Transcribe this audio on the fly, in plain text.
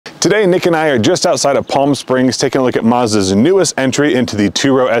Today, Nick and I are just outside of Palm Springs taking a look at Mazda's newest entry into the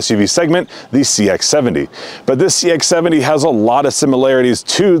two-row SUV segment, the CX-70. But this CX-70 has a lot of similarities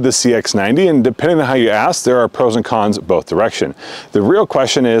to the CX-90, and depending on how you ask, there are pros and cons both direction. The real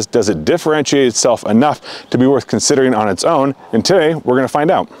question is, does it differentiate itself enough to be worth considering on its own? And today, we're going to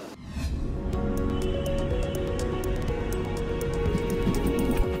find out.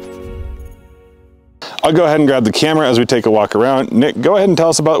 I'll go ahead and grab the camera as we take a walk around. Nick, go ahead and tell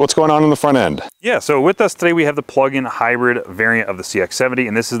us about what's going on in the front end. Yeah, so with us today we have the plug-in hybrid variant of the CX-70,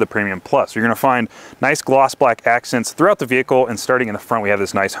 and this is the Premium Plus. You're going to find nice gloss black accents throughout the vehicle, and starting in the front we have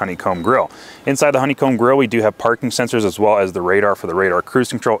this nice honeycomb grille. Inside the honeycomb grille we do have parking sensors as well as the radar for the radar cruise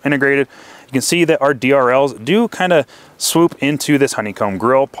control integrated. You can see that our DRLs do kind of swoop into this honeycomb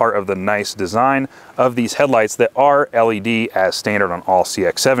grille, part of the nice design of these headlights that are LED as standard on all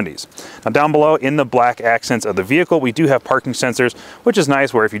CX-70s. Now down below in the black accents of the vehicle, we do have parking sensors, which is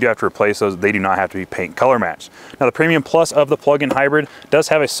nice where if you do have to replace those, they do not have to be paint color matched. Now the Premium Plus of the plug-in hybrid does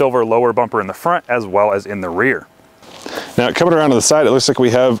have a silver lower bumper in the front as well as in the rear. Now coming around to the side, it looks like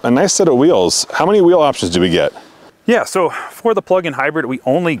we have a nice set of wheels. How many wheel options do we get? Yeah, so for the plug-in hybrid, we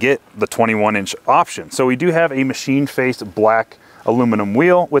only get the 21-inch option. So we do have a machine-faced black aluminum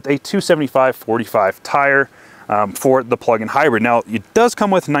wheel with a 275/45 tire for the plug-in hybrid. Now, it does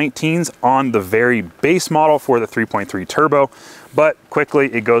come with 19s on the very base model for the 3.3 turbo, but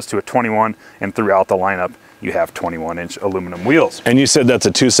quickly it goes to a 21, and throughout the lineup, you have 21-inch aluminum wheels. And you said that's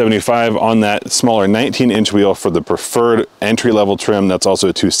a 275 on that smaller 19-inch wheel for the preferred entry-level trim. That's also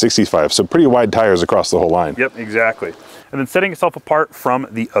a 265, so pretty wide tires across the whole line. Yep, exactly. And then setting itself apart from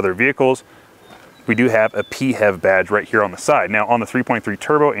the other vehicles, we do have a PHEV badge right here on the side. Now on the 3.3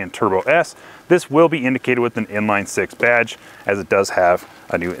 Turbo and Turbo S, this will be indicated with an inline 6 badge, as it does have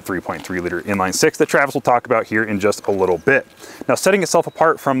a new 3.3 liter inline 6 that Travis will talk about here in just a little bit. Now setting itself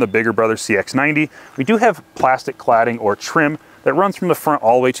apart from the bigger brother CX-90, we do have plastic cladding or trim that runs from the front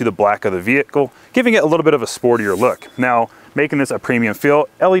all the way to the back of the vehicle, giving it a little bit of a sportier look. Now making this a premium feel,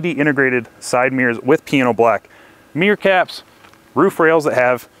 LED integrated side mirrors with piano black mirror caps, roof rails that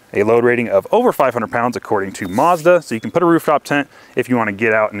have a load rating of over 500 pounds according to Mazda, so you can put a rooftop tent if you want to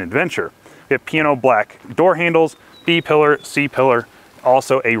get out and adventure. We have piano black door handles, B-pillar, C-pillar,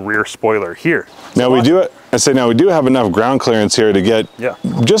 also a rear spoiler here. Now we do have enough ground clearance here to get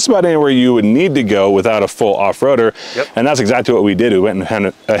just about anywhere you would need to go without a full off-roader. Yep. And that's exactly what we did. We went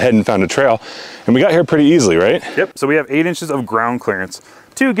and ahead and found a trail, and we got here pretty easily, right? Yep, so we have 8 inches of ground clearance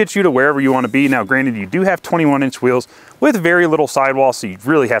to get you to wherever you want to be. Now granted, you do have 21-inch wheels with very little sidewall, so you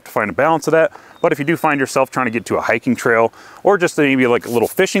really have to find a balance of that. But if you do find yourself trying to get to a hiking trail or just maybe like a little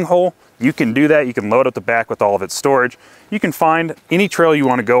fishing hole, you can do that. You can load up the back with all of its storage. You can find any trail you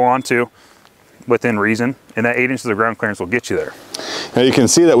want to go onto within reason, and that 8 inches of ground clearance will get you there. Now you can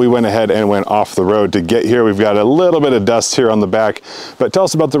see that we went ahead and went off the road to get here. We've got a little bit of dust here on the back, but tell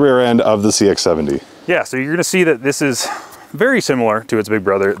us about the rear end of the CX-70. Yeah, so you're going to see that this is very similar to its big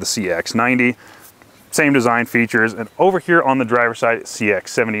brother, the CX-90. Same design features, and over here on the driver's side,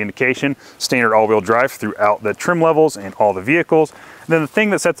 CX-70 indication, standard all-wheel drive throughout the trim levels and all the vehicles. And then the thing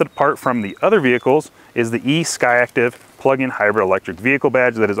that sets it apart from the other vehicles is the eSkyActiv plug-in hybrid electric vehicle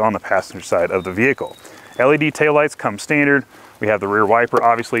badge that is on the passenger side of the vehicle. LED taillights come standard. We have the rear wiper,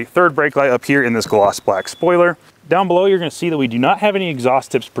 obviously. Third brake light up here in this gloss black spoiler. Down below, you're going to see that we do not have any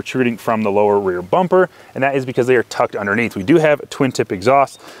exhaust tips protruding from the lower rear bumper, and that is because they are tucked underneath. We do have a twin tip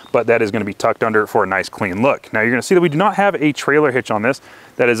exhaust, but that is going to be tucked under for a nice clean look. Now you're going to see that we do not have a trailer hitch on this.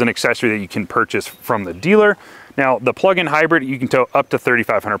 That is an accessory that you can purchase from the dealer. Now the plug-in hybrid, you can tow up to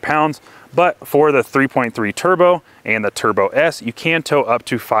 3,500 pounds, but for the 3.3 Turbo and the Turbo S, you can tow up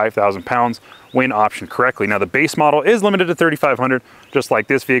to 5,000 pounds when optioned correctly. Now the base model is limited to 3,500, just like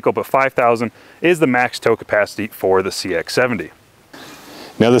this vehicle, but 5,000 is the max tow capacity for the CX-70.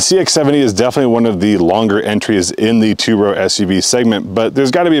 Now the CX-70 is definitely one of the longer entries in the two-row SUV segment, but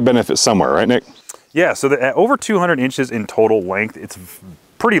there's got to be a benefit somewhere, right, Nick? Yeah, so at over 200 inches in total length, it's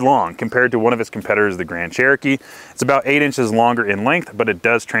pretty long compared to one of its competitors, the Grand Cherokee. It's about 8 inches longer in length, but it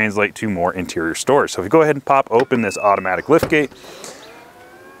does translate to more interior storage. So if you go ahead and pop open this automatic liftgate,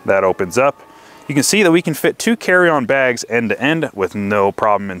 that opens up. You can see that we can fit 2 carry-on bags end to end with no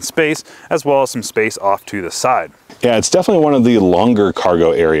problem in space, as well as some space off to the side. Yeah, it's definitely one of the longer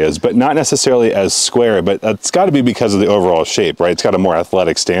cargo areas, but not necessarily as square, but that's got to be because of the overall shape, right? It's got a more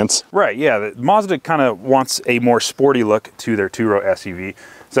athletic stance. Right, yeah. The Mazda kind of wants a more sporty look to their two-row SUV.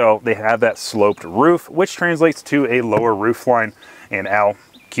 So they have that sloped roof, which translates to a lower roof line, and how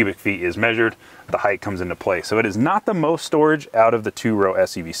cubic feet is measured, the height comes into play. So it is not the most storage out of the two-row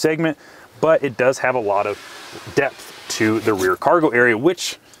SUV segment, but it does have a lot of depth to the rear cargo area,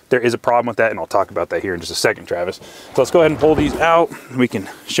 which there is a problem with that, and I'll talk about that here in just a second, Travis. So let's go ahead and pull these out. We can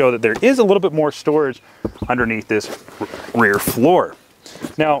show that there is a little bit more storage underneath this rear floor.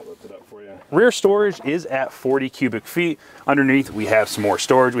 Now, rear storage is at 40 cubic feet. Underneath, we have some more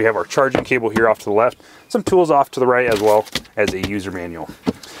storage. We have our charging cable here off to the left, some tools off to the right, as well as a user manual.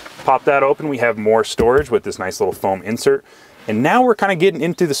 Pop that open, we have more storage with this nice little foam insert. And now we're kind of getting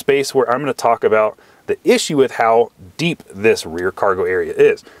into the space where I'm going to talk about the issue with how deep this rear cargo area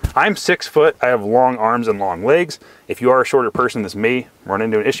is. I'm 6 foot, I have long arms and long legs. If you are a shorter person, this may run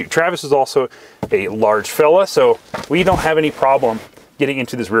into an issue. Travis is also a large fella, so we don't have any problem getting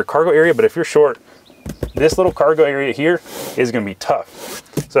into this rear cargo area, but if you're short, this little cargo area here is going to be tough.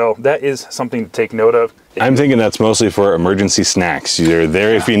 So that is something to take note of. I'm thinking that's mostly for emergency snacks. They're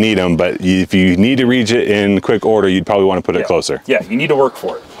there if you need them, but if you need to reach it in quick order, you'd probably want to put it closer. Yeah, you need to work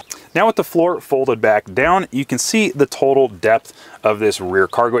for it. Now with the floor folded back down, you can see the total depth of this rear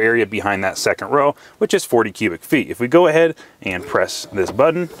cargo area behind that second row, which is 40 cubic feet. If we go ahead and press this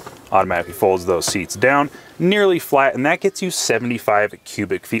button, automatically folds those seats down nearly flat, and that gets you 75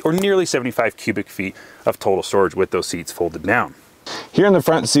 cubic feet, or nearly 75 cubic feet of total storage with those seats folded down. Here in the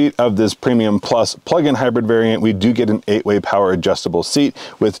front seat of this Premium Plus plug-in hybrid variant, we do get an 8-way power adjustable seat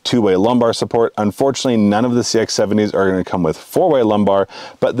with 2-way lumbar support. Unfortunately, none of the CX-70s are going to come with 4-way lumbar,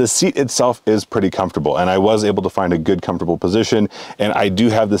 but the seat itself is pretty comfortable, and I was able to find a good comfortable position, and I do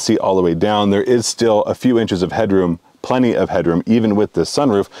have the seat all the way down. There is still a few inches of headroom, plenty of headroom, even with this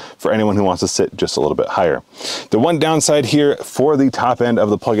sunroof, for anyone who wants to sit just a little bit higher. The one downside here for the top end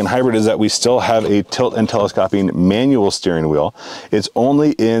of the plug-in hybrid is that we still have a tilt and telescoping manual steering wheel. It's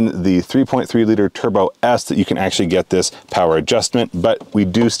only in the 3.3 liter Turbo S that you can actually get this power adjustment, but we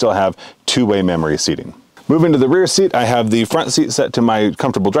do still have 2-way memory seating. Moving to the rear seat, I have the front seat set to my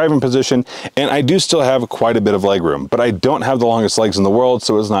comfortable driving position, and I do still have quite a bit of leg room, but I don't have the longest legs in the world,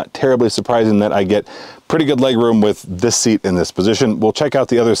 so it's not terribly surprising that I get pretty good leg room with this seat in this position. We'll check out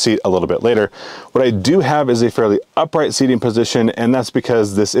the other seat a little bit later. What I do have is a fairly upright seating position, and that's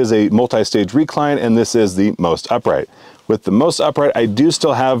because this is a multi-stage recline, and this is the most upright. With the most upright, I do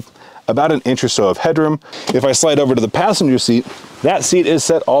still have about an inch or so of headroom. If I slide over to the passenger seat, that seat is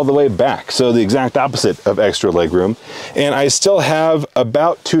set all the way back, so the exact opposite of extra leg room. And I still have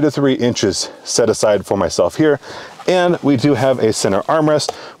about 2 to 3 inches set aside for myself here. And we do have a center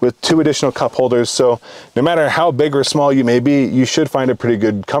armrest with 2 additional cup holders, so no matter how big or small you may be, you should find a pretty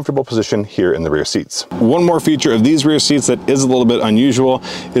good comfortable position here in the rear seats. One more feature of these rear seats that is a little bit unusual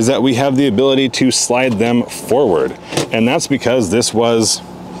is that we have the ability to slide them forward, and that's because this was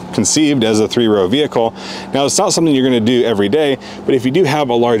conceived as a 3-row vehicle. Now, it's not something you're going to do every day, but if you do have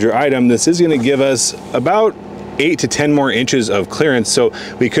a larger item, this is going to give us about 8 to 10 more inches of clearance, so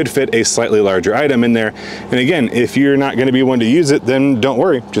we could fit a slightly larger item in there. And again, if you're not going to be one to use it, then don't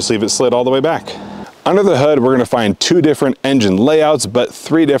worry, just leave it slid all the way back. Under the hood, we're going to find 2 different engine layouts, but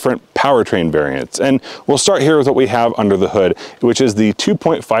 3 different powertrain variants. And we'll start here with what we have under the hood, which is the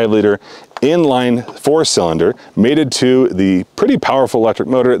 2.5 liter inline 4-cylinder mated to the pretty powerful electric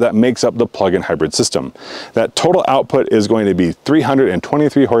motor that makes up the plug-in hybrid system. That total output is going to be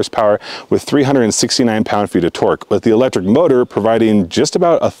 323 horsepower with 369 pound-feet of torque, with the electric motor providing just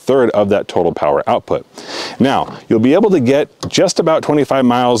about 1/3 of that total power output. Now, you'll be able to get just about 25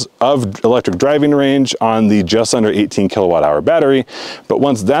 miles of electric driving range on the just under 18 kilowatt-hour battery, but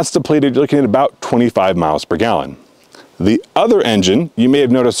once that's depleted, you're looking at about 25 miles per gallon. The other engine, you may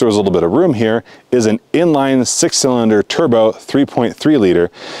have noticed there was a little bit of room here, is an inline 6-cylinder turbo 3.3 liter,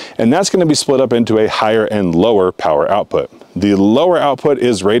 and that's going to be split up into a higher and lower power output. The lower output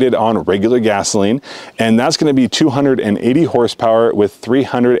is rated on regular gasoline, and that's going to be 280 horsepower with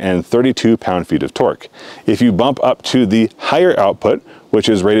 332 pound-feet of torque. If you bump up to the higher output, which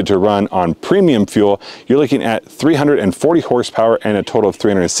is rated to run on premium fuel, you're looking at 340 horsepower and a total of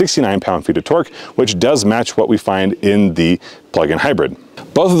 369 pound-feet of torque, which does match what we find in the plug-in hybrid.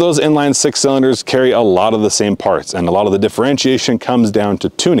 Both of those inline 6 cylinders carry a lot of the same parts, and a lot of the differentiation comes down to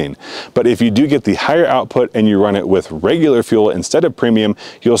tuning. But if you do get the higher output and you run it with regular fuel instead of premium,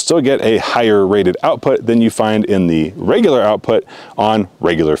 you'll still get a higher rated output than you find in the regular output on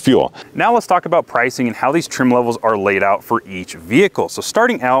regular fuel. Now let's talk about pricing and how these trim levels are laid out for each vehicle. So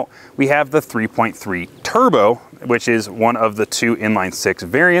starting out, we have the 3.3 Turbo, which is one of the 2 inline 6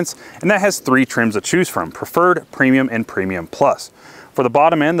 variants, and that has 3 trims to choose from: Preferred, Premium, and Premium Plus. For the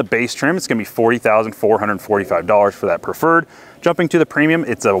bottom end, the base trim, it's going to be $40,445 for that Preferred. Jumping to the Premium,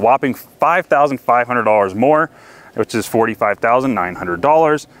 it's a whopping $5,500 more. which is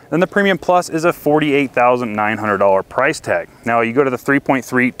 $45,900. Then the Premium Plus is a $48,900 price tag. Now you go to the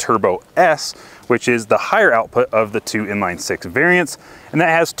 3.3 Turbo S, which is the higher output of the two inline-six variants, and that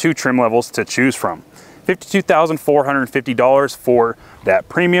has two trim levels to choose from. $52,450 for that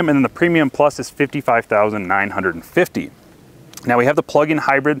Premium, and then the Premium Plus is $55,950. Now we have the plug-in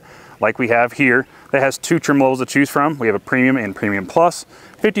hybrid like we have here that has two trim levels to choose from. We have a Premium and Premium Plus,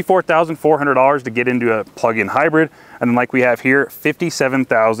 $54,400 to get into a plug-in hybrid, and then like we have here,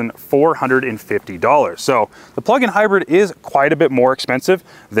 $57,450. So the plug-in hybrid is quite a bit more expensive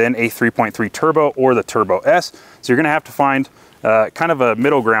than a 3.3 Turbo or the Turbo S, so you're gonna have to find kind of a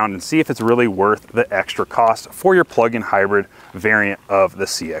middle ground and see if it's really worth the extra cost for your plug-in hybrid variant of the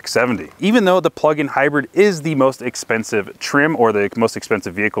CX-70. Even though the plug-in hybrid is the most expensive trim or the most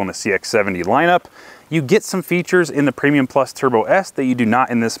expensive vehicle in the CX-70 lineup, you get some features in the Premium Plus Turbo S that you do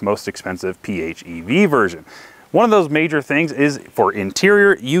not in this most expensive PHEV version. One of those major things is for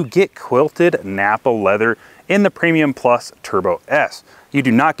interior, you get quilted Napa leather in the Premium Plus Turbo S. You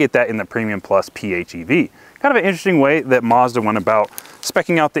do not get that in the Premium Plus PHEV. Kind of an interesting way that Mazda went about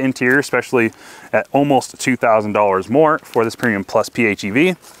speccing out the interior, especially at almost $2,000 more for this Premium Plus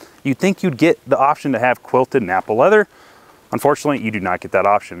PHEV. You'd think you'd get the option to have quilted Napa leather. Unfortunately, you do not get that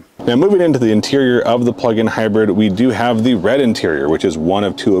option. Now moving into the interior of the plug-in hybrid, we do have the red interior, which is one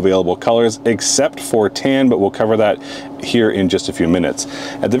of two available colors, except for tan, but we'll cover that here in just a few minutes.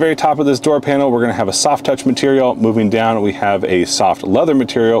 At the very top of this door panel, we're gonna have a soft touch material. Moving down, we have a soft leather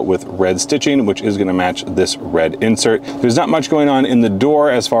material with red stitching, which is gonna match this red insert. There's not much going on in the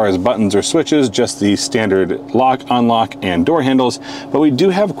door as far as buttons or switches, just the standard lock, unlock, and door handles, but we do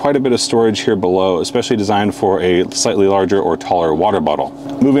have quite a bit of storage here below, especially designed for a slightly larger or taller water bottle.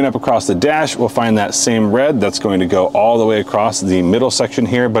 Moving up across the dash, we'll find that same red that's going to go all the way across the middle section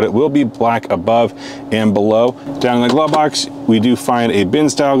here, but it will be black above and below. Down in the glove box, we do find a bin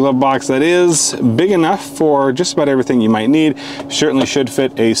style glove box that is big enough for just about everything you might need. Certainly should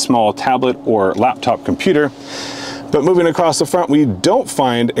fit a small tablet or laptop computer. But moving across the front, we don't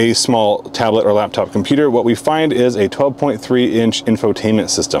find a small tablet or laptop computer. What we find is a 12.3-inch infotainment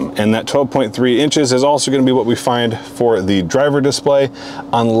system. And that 12.3 inches is also going to be what we find for the driver display,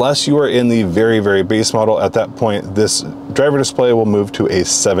 unless you are in the very, very base model. At that point, this driver display will move to a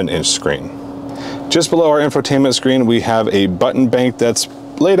 7-inch screen. Just below our infotainment screen, we have a button bank that's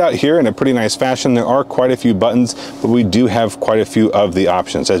laid out here in a pretty nice fashion. There are quite a few buttons, but we do have quite a few of the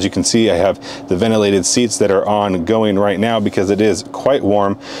options. As you can see, I have the ventilated seats that are on going right now because it is quite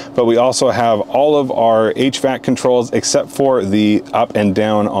warm, but we also have all of our HVAC controls except for the up and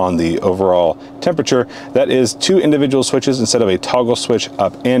down on the overall temperature. That is two individual switches instead of a toggle switch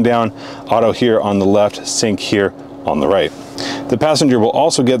up and down. Auto here on the left, sync here on the right. The passenger will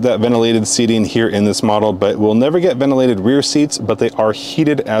also get that ventilated seating here in this model, but will never get ventilated rear seats, but they are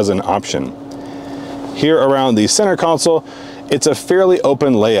heated as an option. Here around the center console, it's a fairly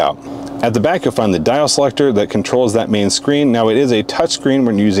open layout. At the back, you'll find the dial selector that controls that main screen. Now, it is a touch screen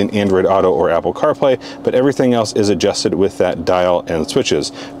when using Android Auto or Apple CarPlay, but everything else is adjusted with that dial and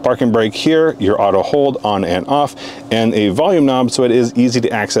switches. Park and brake here, your auto hold on and off, and a volume knob so it is easy to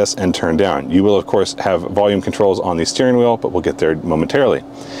access and turn down. You will, of course, have volume controls on the steering wheel, but we'll get there momentarily.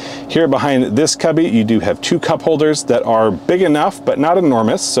 Here behind this cubby, you do have two cup holders that are big enough, but not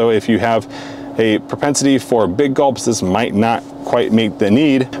enormous. So if you have a propensity for big gulps, this might not quite meet the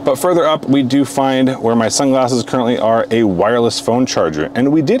need. But further up, we do find where my sunglasses currently are a wireless phone charger.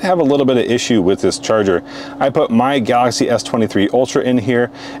 And we did have a little bit of issue with this charger. I put my Galaxy S23 Ultra in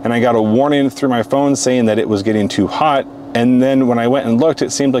here and I got a warning through my phone saying that it was getting too hot. And then when I went and looked,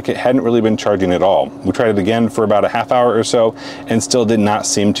 it seemed like it hadn't really been charging at all. We tried it again for about a half hour or so and still did not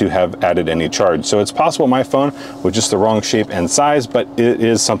seem to have added any charge. So it's possible my phone was just the wrong shape and size, but it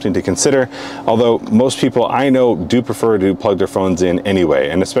is something to consider. Although most people I know do prefer to plug their phones in anyway,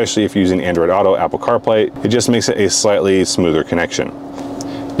 and especially if using Android Auto, Apple CarPlay, it just makes it a slightly smoother connection.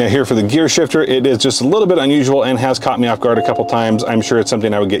 Now here for the gear shifter, it is just a little bit unusual and has caught me off guard a couple times. I'm sure it's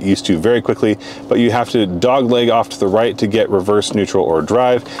something I would get used to very quickly, but you have to dogleg off to the right to get reverse, neutral, or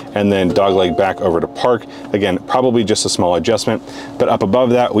drive, and then dogleg back over to park. Again, probably just a small adjustment, but up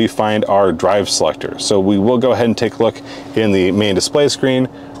above that we find our drive selector. So we will go ahead and take a look in the main display screen.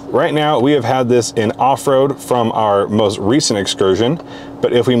 Right now we have had this in off-road from our most recent excursion,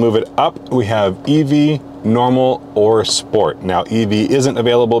 but if we move it up, we have EV, normal, or sport. Now EV isn't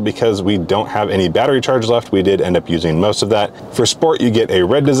available because we don't have any battery charge left. We did end up using most of that. For sport, you get a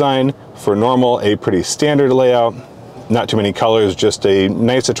red design. For normal, a pretty standard layout. Not too many colors, just a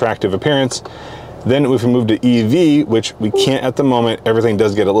nice attractive appearance. Then if we move to EV, which we can't at the moment, everything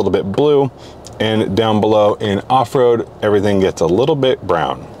does get a little bit blue. and down below in off-road, everything gets a little bit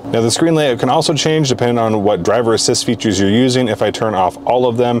brown. Now the screen layout can also change depending on what driver assist features you're using. If I turn off all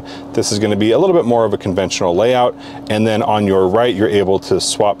of them, this is going to be a little bit more of a conventional layout. And then on your right, you're able to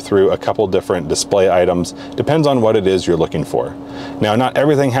swap through a couple different display items. Depends on what it is you're looking for. Now, not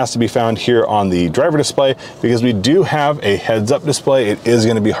everything has to be found here on the driver display because we do have a heads-up display. It is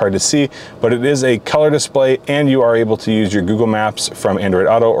going to be hard to see, but it is a color display and you are able to use your Google Maps from Android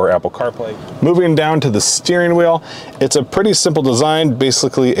Auto or Apple CarPlay. Moving down to the steering wheel, it's a pretty simple design,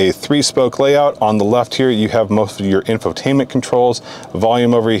 basically a 3-spoke layout. On the left here, you have most of your infotainment controls,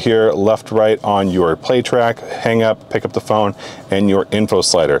 volume over here, left, right on your play track, hang up, pick up the phone, and your info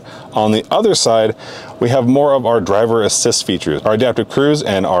slider. On the other side, we have more of our driver assist features, our adaptive cruise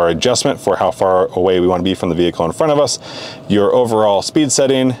and our adjustment for how far away we want to be from the vehicle in front of us, your overall speed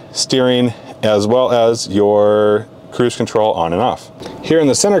setting, steering, as well as your cruise control on and off. Here in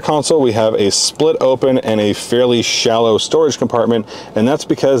the center console, we have a split open and a fairly shallow storage compartment, and that's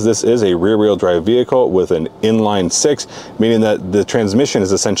because this is a rear-wheel drive vehicle with an inline 6, meaning that the transmission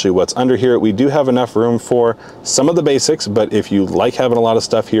is essentially what's under here. We do have enough room for some of the basics, but if you like having a lot of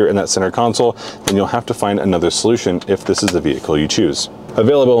stuff here in that center console, then you'll have to find another solution if this is the vehicle you choose.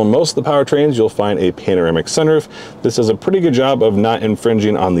 Available in most of the powertrains, you'll find a panoramic sunroof. This does a pretty good job of not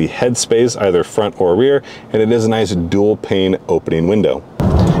infringing on the headspace, either front or rear, and it is a nice dual pane opening window.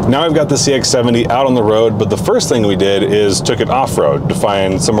 Now I've got the CX-70 out on the road, but the first thing we did is took it off-road to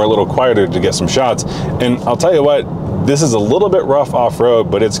find somewhere a little quieter to get some shots. And I'll tell you what, this is a little bit rough off-road,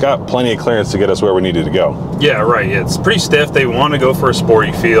 but it's got plenty of clearance to get us where we needed to go. Yeah, right. It's pretty stiff. They want to go for a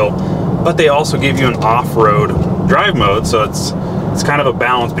sporty feel, but they also give you an off-road drive mode, so it's kind of a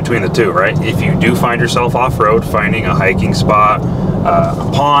balance between the two, right? If you do find yourself off-road, finding a hiking spot,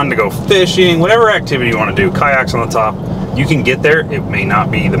 a pond to go fishing, whatever activity you want to do, kayaks on the top, you can get there. It may not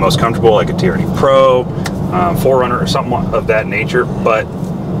be the most comfortable, like a TRD Pro, 4Runner, or something of that nature, but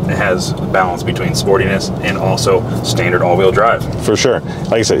it has a balance between sportiness and also standard all-wheel drive. For sure.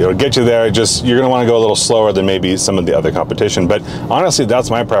 Like I said, it'll get you there. Just, you're going to want to go a little slower than maybe some of the other competition. But honestly, that's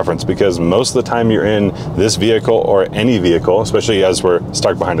my preference, because most of the time you're in this vehicle or any vehicle, especially as we're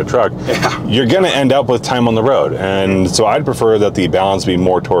stuck behind a truck, you're going to end up with time on the road. And so I'd prefer that the balance be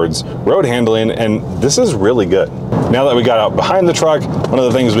more towards road handling, and this is really good. Now that we got out behind the truck, one of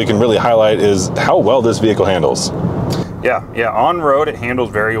the things we can really highlight is how well this vehicle handles. Yeah, on road it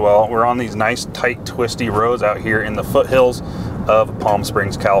handles very well. We're on these nice, tight, twisty roads out here in the foothills of Palm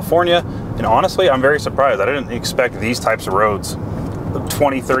Springs, California. And honestly, I'm very surprised. I didn't expect these types of roads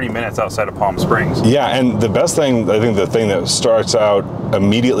 20-30 minutes outside of Palm Springs. Yeah, and the best thing, I think the thing that starts out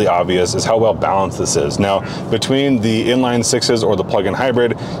immediately obvious is how well balanced this is. Now, between the inline 6s or the plug-in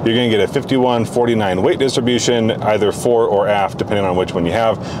hybrid, you're going to get a 51-49 weight distribution, either fore or aft, depending on which one you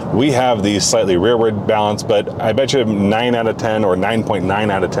have. We have the slightly rearward balance, but I bet you 9 out of 10 or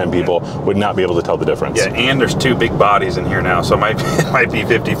 9.9 out of 10 people would not be able to tell the difference. Yeah, and there's 2 big bodies in here now, so it might be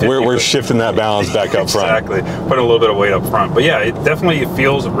 50-50. We're shifting that balance back up front. Exactly, putting a little bit of weight up front. But yeah, it definitely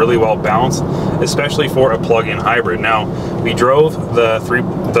feels really well balanced, especially for a plug-in hybrid. Now, we drove the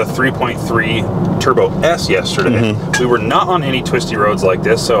 3.3 Turbo S yesterday. We were not on any twisty roads like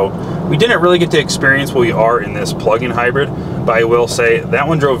this, so we didn't really get to experience what we are in this plug-in hybrid, but I will say that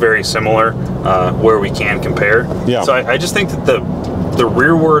one drove very similar where we can compare. Yeah. So I just think that the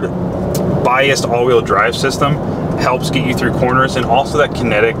rearward biased all-wheel drive system helps get you through corners, and also that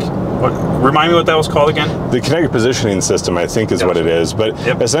kinetic, remind me what that was called again? The kinetic positioning system, I think, is what it is, but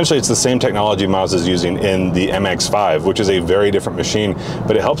essentially it's the same technology Mazda is using in the MX-5, which is a very different machine,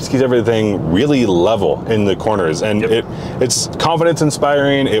 but it helps keep everything really level in the corners, and it's confidence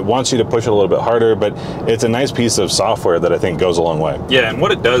inspiring. It wants you to push it a little bit harder, but it's a nice piece of software that I think goes a long way. Yeah, and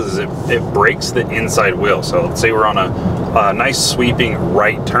what it does is it breaks the inside wheel. So let's say we're on a nice sweeping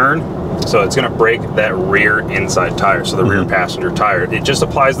right turn. So it's going to break that rear inside tire, so the rear passenger tire. It just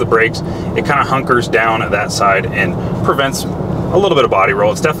applies the brakes. It kind of hunkers down at that side and prevents a little bit of body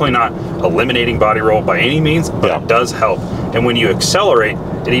roll. It's definitely not eliminating body roll by any means, but it does help. And when you accelerate,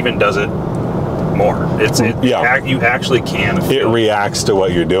 it even does it more. You actually can feel it reacts to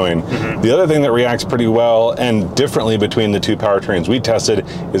what you're doing. The other thing that reacts pretty well and differently between the two powertrains we tested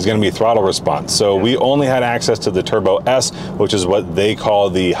is going to be throttle response. So we only had access to the Turbo S, which is what they call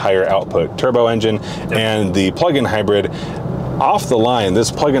the higher output turbo engine, and the plug-in hybrid off the line, this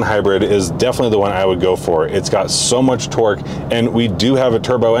plug-in hybrid is definitely the one I would go for. It's got so much torque, and we do have a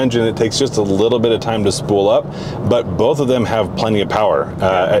turbo engine. It takes just a little bit of time to spool up, but both of them have plenty of power,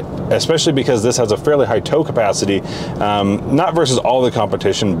 especially because this has a fairly high tow capacity, not versus all the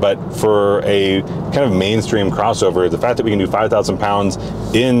competition, but for a kind of mainstream crossover, the fact that we can do 5,000 pounds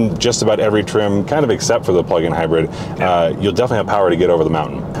in just about every trim, kind of except for the plug-in hybrid, you'll definitely have power to get over the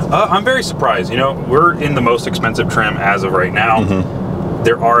mountain. I'm very surprised. You know, we're in the most expensive trim as of right now.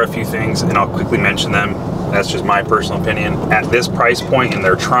 There are a few things, and I'll quickly mention them. That's just my personal opinion. At this price point, and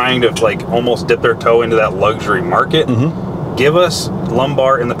they're trying to like almost dip their toe into that luxury market, give us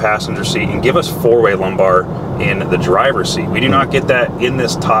lumbar in the passenger seat and give us four-way lumbar in the driver's seat. We do not get that in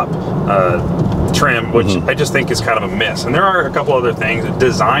this top trim, which I just think is kind of a miss. And there are a couple other things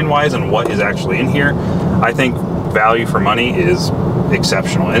design-wise and what is actually in here. I think value for money is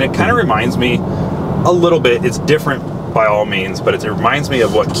exceptional, and it kind of reminds me a little bit, it's different by all means, but it reminds me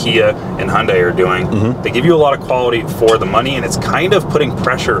of what Kia and Hyundai are doing. They give you a lot of quality for the money, and it's kind of putting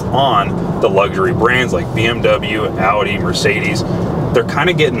pressure on the luxury brands like BMW, Audi, Mercedes. They're kind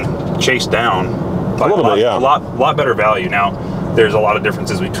of getting chased down by a lot better value. Now, there's a lot of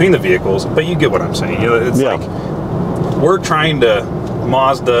differences between the vehicles, but you get what I'm saying. You know, it's like we're trying to,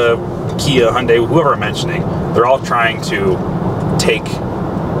 Mazda, Kia, Hyundai, whoever I'm mentioning, they're all trying to take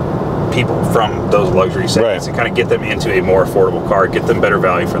people from those luxury segments and kind of get them into a more affordable car, get them better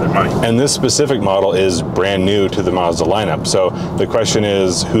value for their money. And this specific model is brand new to the Mazda lineup. So the question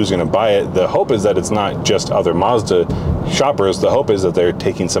is, who's going to buy it? The hope is that it's not just other Mazda shoppers. The hope is that they're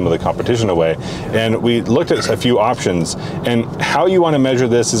taking some of the competition away. And we looked at a few options, and how you want to measure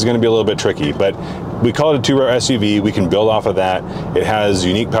this is going to be a little bit tricky, but we call it a two-row SUV. We can build off of that. It has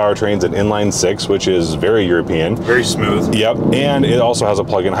unique powertrains, an inline six, which is very European. Very smooth. Yep, and it also has a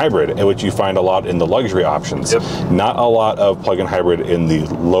plug-in hybrid, which you find a lot in the luxury options. Not a lot of plug-in hybrid in the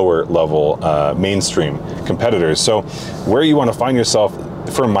lower level mainstream competitors. So where you want to find yourself,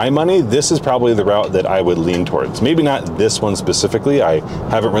 for my money, this is probably the route that I would lean towards. Maybe not this one specifically. I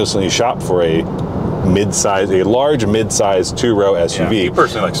haven't recently shopped for a large mid-size two-row SUV. Yeah, you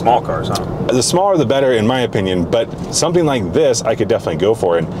personally like small cars, huh? The smaller the better, in my opinion, but something like this I could definitely go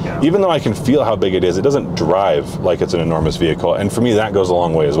for. And even though I can feel how big it is, it doesn't drive like it's an enormous vehicle. And for me, that goes a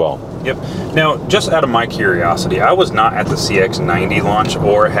long way as well. Yep. Now, just out of my curiosity, I was not at the CX-90 launch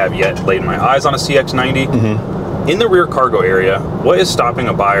or have yet laid my eyes on a CX-90. In the rear cargo area, what is stopping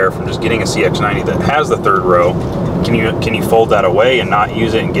a buyer from just getting a CX-90 that has the third row? Can you fold that away and not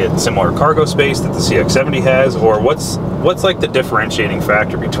use it and get similar cargo space that the CX-70 has? Or what's like the differentiating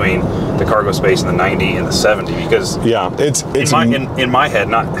factor between the cargo space in the 90 and the 70? Because it's in my head,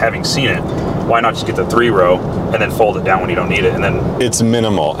 not having seen it, why not just get the 3-row and then fold it down when you don't need it? And then it's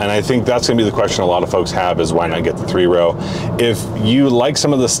minimal, and I think that's going to be the question a lot of folks have, is why not get the 3-row? If you like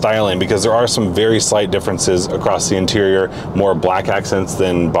some of the styling, because there are some very slight differences across the interior, more black accents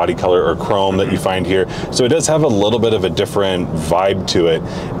than body color or chrome that you find here, so it does have a little bit of a different vibe to it.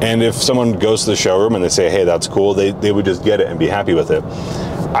 And if someone goes to the showroom and they say, hey, that's cool, they would just get it and be happy with it.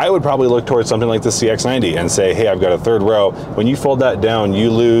 I would probably look towards something like the CX-90 and say, hey, I've got a third row. When you fold that down,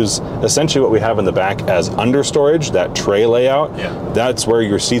 you lose essentially what we have in the back as under storage, that tray layout. That's where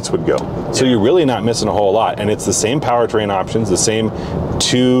your seats would go. So you're really not missing a whole lot. And it's the same powertrain options, the same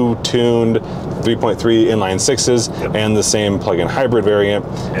two tuned 3.3 inline sixes, and the same plug-in hybrid variant.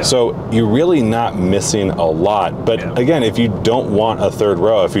 So you're really not missing a lot. But again, if you don't want a third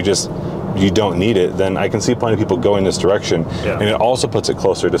row, if you don't need it, then I can see plenty of people going this direction. And it also puts it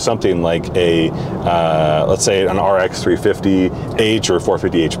closer to something like a, let's say an RX 350H or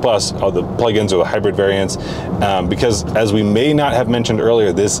 450H Plus, all the plugins or the hybrid variants, because as we may not have mentioned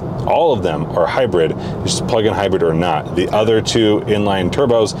earlier, all of them are hybrid, just plug-in hybrid or not. The other two inline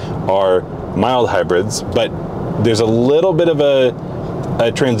turbos are mild hybrids, but there's a little bit of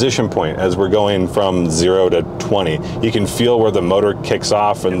a transition point as we're going from 0 to 20. You can feel where the motor kicks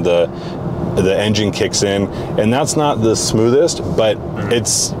off and the engine kicks in, and that's not the smoothest, but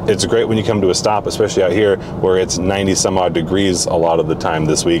it's great when you come to a stop, especially out here where it's 90 some odd degrees a lot of the time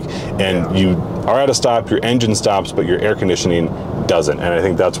this week, and you are at a stop, your engine stops, but your air conditioning doesn't. And I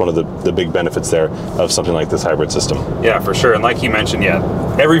think that's one of the big benefits there of something like this hybrid system. Yeah, for sure. And like you mentioned,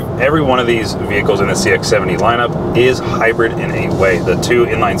 every one of these vehicles in the CX-70 lineup is hybrid in a way. The two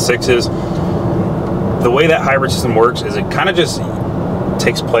inline sixes, the way that hybrid system works is it kind of just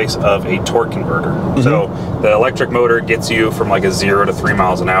takes place of a torque converter. So the electric motor gets you from like a 0 to 3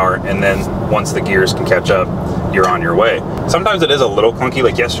 miles an hour, and then once the gears can catch up, you're on your way. Sometimes it is a little clunky.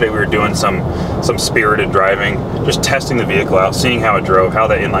 Like yesterday we were doing some spirited driving, just testing the vehicle out, seeing how it drove, how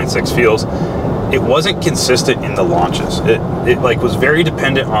that inline six feels. it wasn't consistent in the launches. It like was very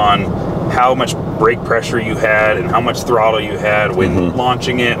dependent on how much brake pressure you had and how much throttle you had when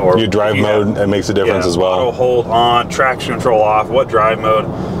launching it, or your drive mode, it makes a difference as well. Auto hold on, traction control off, what drive mode.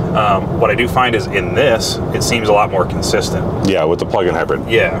 What I do find is in this, it seems a lot more consistent. Yeah, with the plug-in hybrid.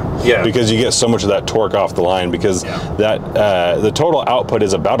 Yeah. Because you get so much of that torque off the line, because that the total output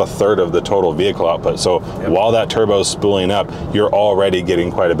is about a third of the total vehicle output. So while that turbo is spooling up, you're already getting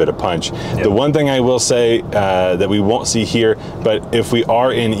quite a bit of punch. The one thing I will say that we won't see here, but if we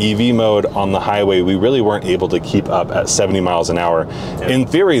are in EV mode on the highway, we really weren't able to keep up at 70 miles an hour. In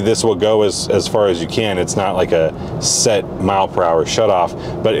theory, this will go as far as you can. It's not like a set mile per hour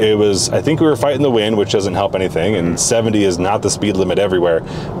shutoff, but it was, I think we were fighting the wind, which doesn't help anything, and 70 is not the speed limit everywhere,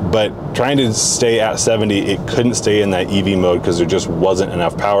 but trying to stay at 70, it couldn't stay in that EV mode because there just wasn't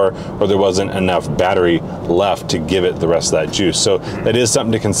enough power, or there wasn't enough battery left to give it the rest of that juice. So that is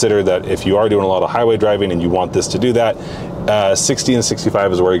something to consider, that if you are doing a lot of highway driving and you want this to do that, 60 and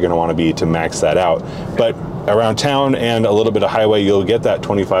 65 is where you're going to want to be to max that out. But around town and a little bit of highway, you'll get that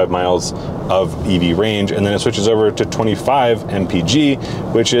 25 miles of EV range, and then it switches over to 25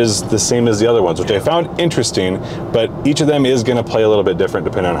 MPG, which is the same as the other ones, which I found interesting, but each of them is going to play a little bit different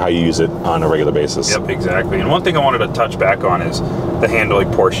depending on how you use it on a regular basis. Yep, exactly. And one thing I wanted to touch back on is the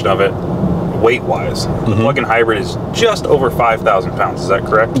handling portion of it. Weight-wise, the plug-in hybrid is just over 5,000 pounds. Is that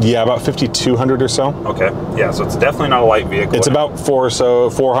correct? Yeah, about 5,200 or so. Okay. Yeah, so it's definitely not a light vehicle. It's about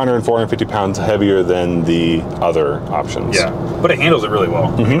 400, 450 pounds heavier than the other options. Yeah, but it handles it really well.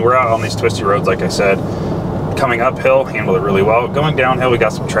 I mean, we're out on these twisty roads, like I said. Coming uphill, handled it really well. Going downhill, we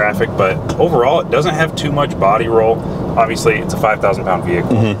got some traffic, but overall, it doesn't have too much body roll. Obviously, it's a 5,000 pound vehicle.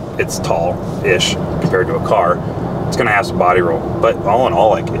 It's tall-ish compared to a car. It's going to have some body roll, but all in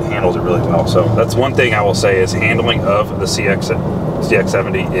all, like, it handles it really well. So that's one thing I will say is handling of the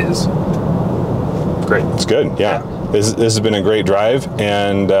CX-70 is great. It's good, yeah. This has been a great drive,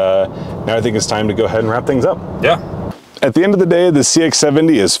 and now I think it's time to go ahead and wrap things up. Yeah. At the end of the day, the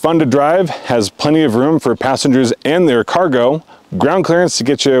CX-70 is fun to drive, has plenty of room for passengers and their cargo, ground clearance to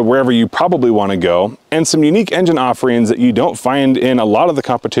get you wherever you probably want to go, and some unique engine offerings that you don't find in a lot of the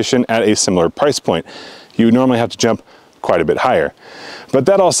competition at a similar price point. You would normally have to jump quite a bit higher. But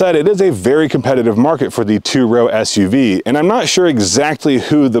that all said, it is a very competitive market for the two-row SUV, and I'm not sure exactly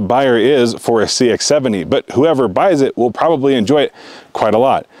who the buyer is for a CX-70, but whoever buys it will probably enjoy it quite a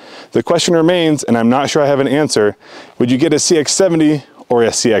lot. The question remains, and I'm not sure I have an answer, would you get a CX-70 or a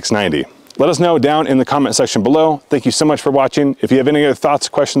CX-90? Let us know down in the comment section below. Thank you so much for watching. If you have any other thoughts,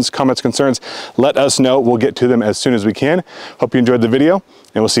 questions, comments, concerns, let us know. We'll get to them as soon as we can. Hope you enjoyed the video,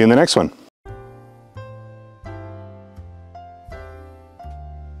 and we'll see you in the next one.